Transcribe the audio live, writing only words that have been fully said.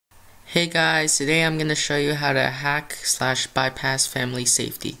Hey guys, today I'm going to show you how to hack slash bypass family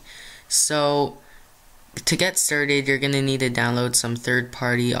safety. So, to get started, you're going to need to download some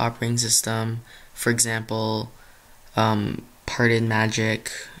third-party operating system. For example, Parted Magic,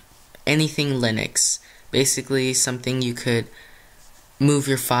 anything Linux. Basically, something you could move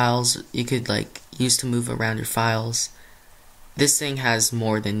your files, you could use to move around your files. This thing has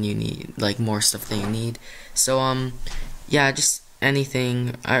more than you need, more stuff than you need. So, yeah, just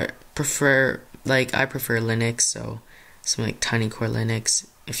anything. I prefer Linux, so something like TinyCore Linux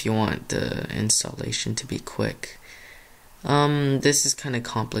if you want the installation to be quick. This is kind of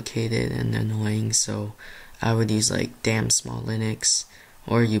complicated and annoying, so I would use Damn Small Linux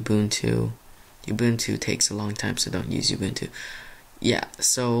or Ubuntu. Ubuntu takes a long time, so don't use Ubuntu. Yeah,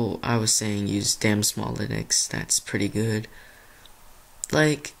 so I was saying use Damn Small Linux. That's pretty good.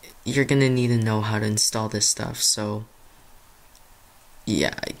 You're gonna need to know how to install this stuff, so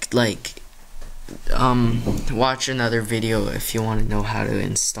yeah, watch another video if you want to know how to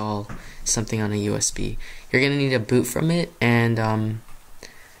install something on a USB. You're gonna need to boot from it, and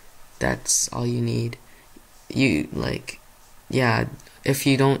that's all you need. Yeah, if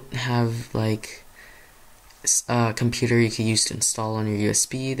you don't have a computer you could use to install on your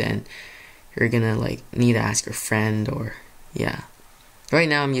USB, then you're gonna need to ask your friend, or yeah. Right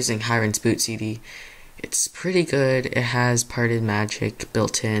now I'm using Hiren's Boot CD. It's pretty good. It has Parted Magic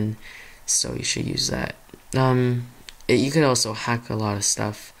built in, so you should use that. You could also hack a lot of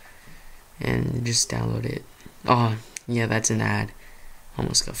stuff and just download it. Oh, yeah, that's an ad.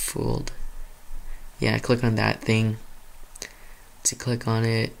 Almost got fooled. Yeah, click on that thing. To click on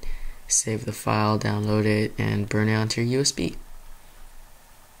it, save the file, download it, and burn it onto your USB.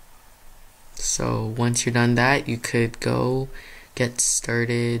 So once you're done that, you could go get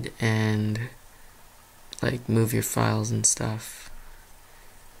started and move your files and stuff.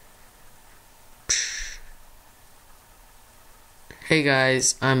 Hey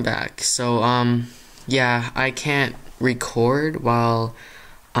guys, I'm back. So yeah, I can't record while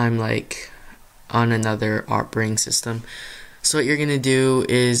I'm on another operating system. So what you're gonna do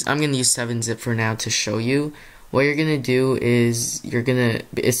is, I'm gonna use 7-zip for now to show you. What you're gonna do is,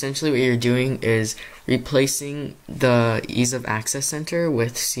 essentially what you're doing is replacing the Ease of Access Center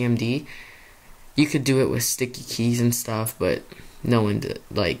with CMD. You could do it with sticky keys and stuff, but no one did,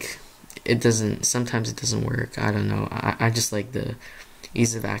 it doesn't, sometimes it doesn't work. I don't know. I just like the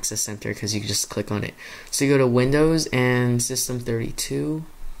Ease of Access Center because you can just click on it. So you go to Windows and System32,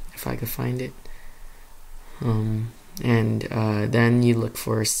 if I could find it. Then you look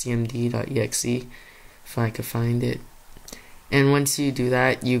for cmd.exe, if I could find it. And once you do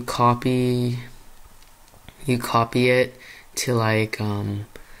that, you copy it to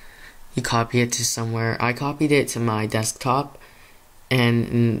you copy it to somewhere. I copied it to my desktop and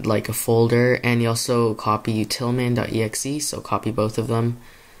in a folder, and you also copy utilman.exe, so copy both of them.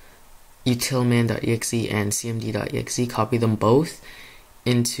 utilman.exe and cmd.exe, copy them both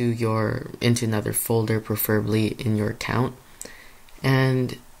into another folder, preferably in your account,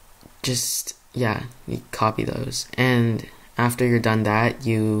 and just yeah, you copy those. And after you're done that,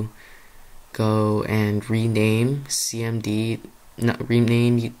 you go and rename cmd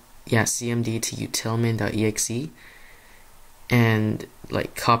to utilman.exe, and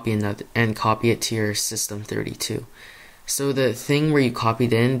copy it to your System32. So the thing where you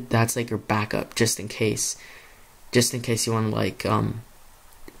copied in, that's your backup, just in case you want to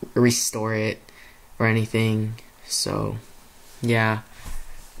restore it or anything. So yeah,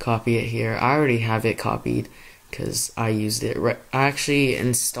 copy it here. I already have it copied because I used it. I actually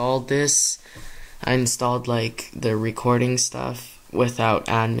installed this. I installed the recording stuff without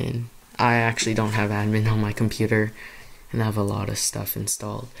admin. I actually don't have admin on my computer, and I have a lot of stuff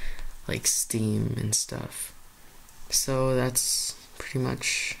installed, like Steam and stuff. So that's pretty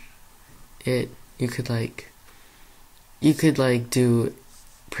much it. You could do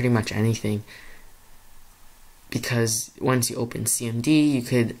pretty much anything, because once you open CMD, you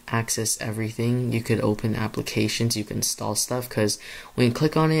could access everything. You could open applications, you can install stuff, because when you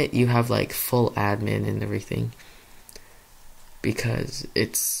click on it, you have full admin and everything. Because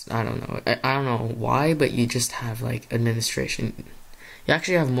it's, I don't know why, but you just have administration. You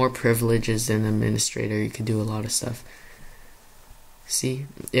actually have more privileges than administrator. You could do a lot of stuff. See,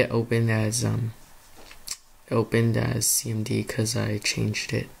 it opened as CMD because I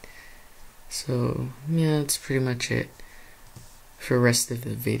changed it. So yeah, that's pretty much it. For the rest of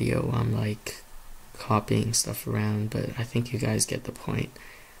the video, I'm copying stuff around, but I think you guys get the point.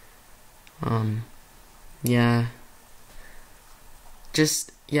 Yeah.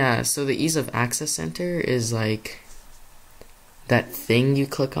 So the Ease of Access Center is that thing you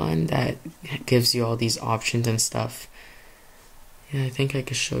click on that gives you all these options and stuff. Yeah, I think I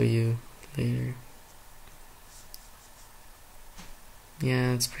could show you later.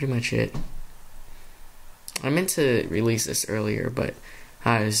 Yeah, that's pretty much it. I meant to release this earlier, but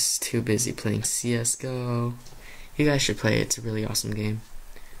I was too busy playing CSGO. You guys should play it, it's a really awesome game.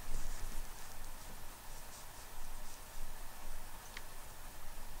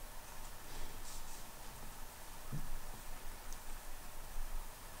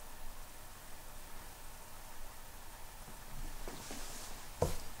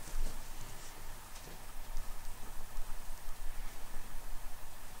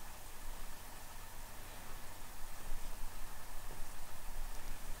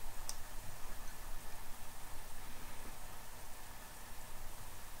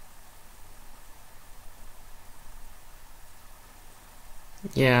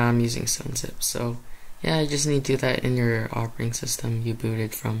 Yeah, I'm using Sunzip, so yeah, you just need to do that in your operating system you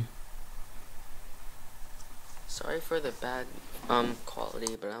booted from. Sorry for the bad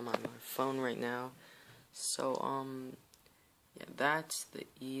quality, but I'm on my phone right now. So yeah, that's the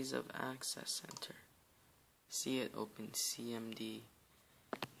Ease of Access Center. See it open CMD.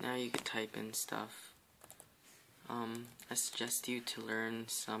 Now you could type in stuff. I suggest you to learn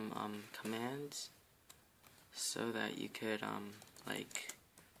some commands so that you could like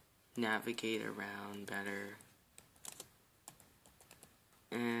navigate around better.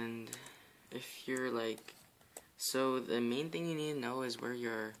 And if you're like, so the main thing you need to know is where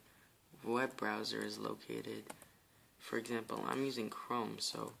your web browser is located. For example, I'm using Chrome,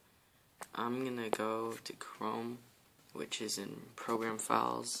 so I'm gonna go to Chrome, which is in Program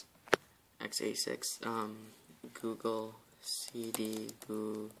Files, x86, Google, CD,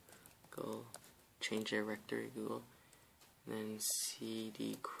 Google, change directory, Google, then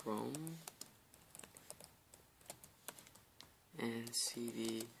CD Chrome, and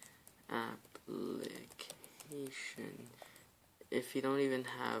CD application. If you don't even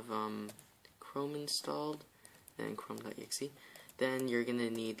have Chrome installed, and Chrome.exe, then you're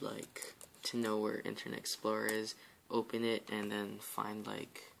gonna need like to know where Internet Explorer is, open it, and then find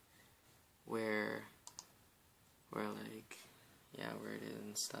like where it is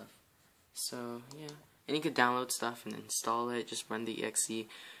and stuff. So yeah, and you could download stuff and install it. Just run the exe,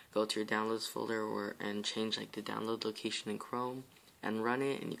 go to your downloads folder, and change like the download location in Chrome, and run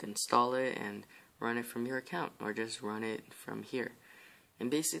it, and you can install it and run it from your account, or just run it from here. And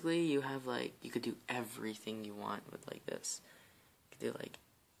basically, you have like, you could do everything you want with like this. You could do like,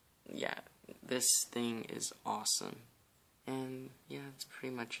 yeah, this thing is awesome. And yeah, that's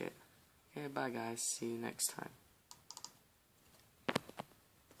pretty much it. Okay, bye guys, see you next time.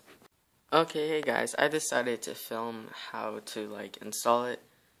 Okay, hey guys, I decided to film how to like install it.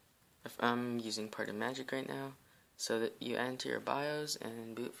 If I'm using PartyMagic right now, so that you enter your BIOS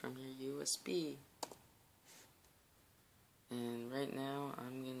and boot from your USB. And right now,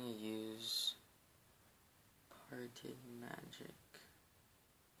 I'm gonna use PartyMagic.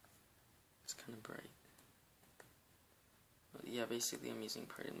 It's kind of bright. But yeah, basically I'm using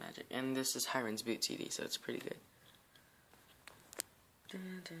PartyMagic. And this is Hiren's Boot CD, so it's pretty good.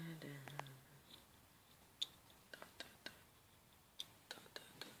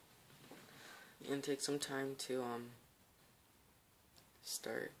 And take some time to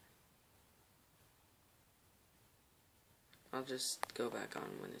start. I'll just go back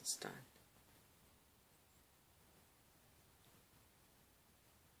on when it's done.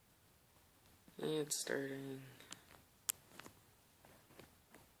 It's starting.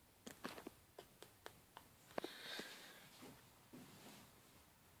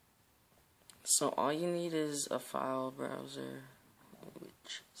 So all you need is a file browser,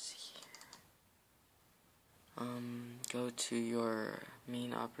 which is here. Go to your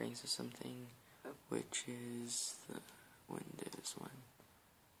main operating system thing, which is the Windows one.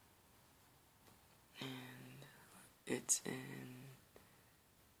 And it's in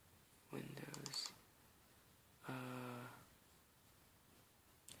Windows.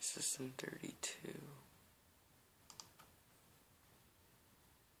 System 32.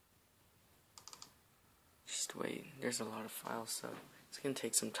 Just wait, there's a lot of files, so it's gonna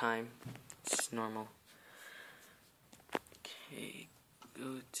take some time. It's normal. Okay,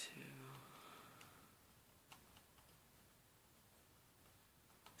 go to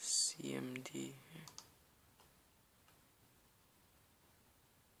CMD.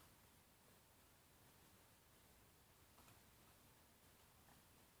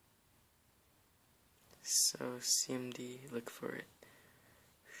 So CMD, look for it.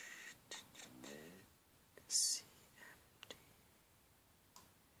 CMD.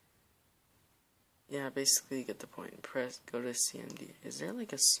 yeah, basically you get the point. Go to CMD. Is there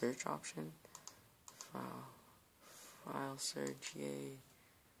like a search option? File search, yay.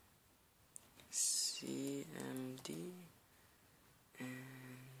 CMD and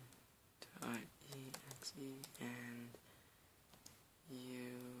 .exe and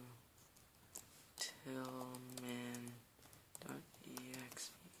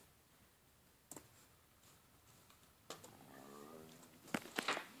utilman.exe.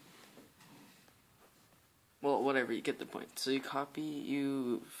 Well, whatever, you get the point. So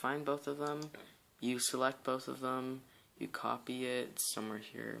you find both of them, you select both of them, you copy it somewhere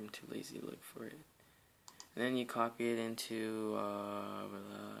here. I'm too lazy to look for it. And then you copy it into,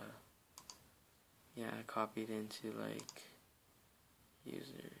 copy it into, like,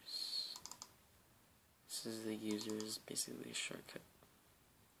 users. This is the users, basically a shortcut.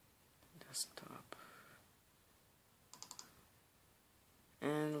 Desktop.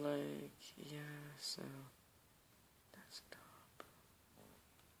 And, like, yeah, so, desktop.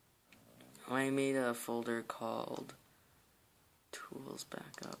 I made a folder called Tools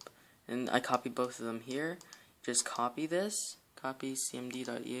Backup. And I copied both of them here. Just copy this, copy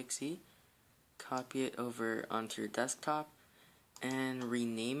cmd.exe, copy it over onto your desktop, and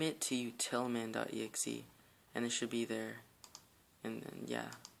rename it to utilman.exe. And it should be there. And then,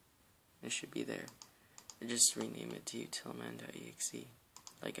 yeah, it should be there. Just rename it to utilman.exe,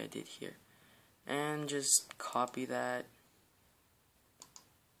 like I did here. And just copy that,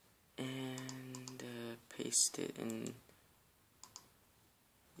 and paste it in.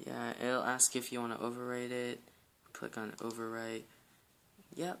 Yeah, it'll ask if you want to overwrite it. Click on overwrite.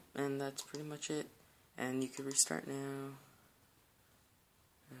 Yep, and that's pretty much it. And you can restart now.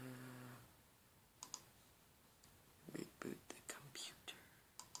 Reboot the computer.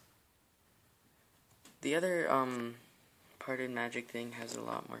 The other Pardon Magic thing has a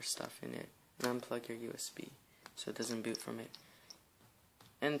lot more stuff in it. And unplug your USB so it doesn't boot from it.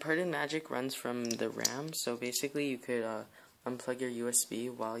 And Pardon Magic runs from the RAM, so basically you could unplug your USB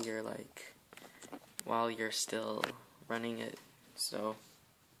while you're still running it. So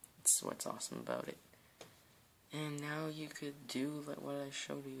that's what's awesome about it. And now you could do like what I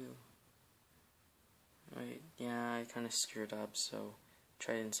showed you. Wait, yeah, I kind of screwed up, so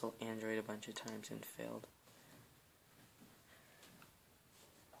tried to install Android a bunch of times and failed.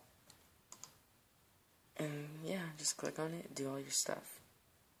 And yeah, just click on it, do all your stuff.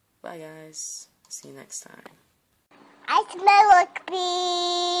 Bye guys, see you next time. I smell like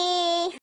beef.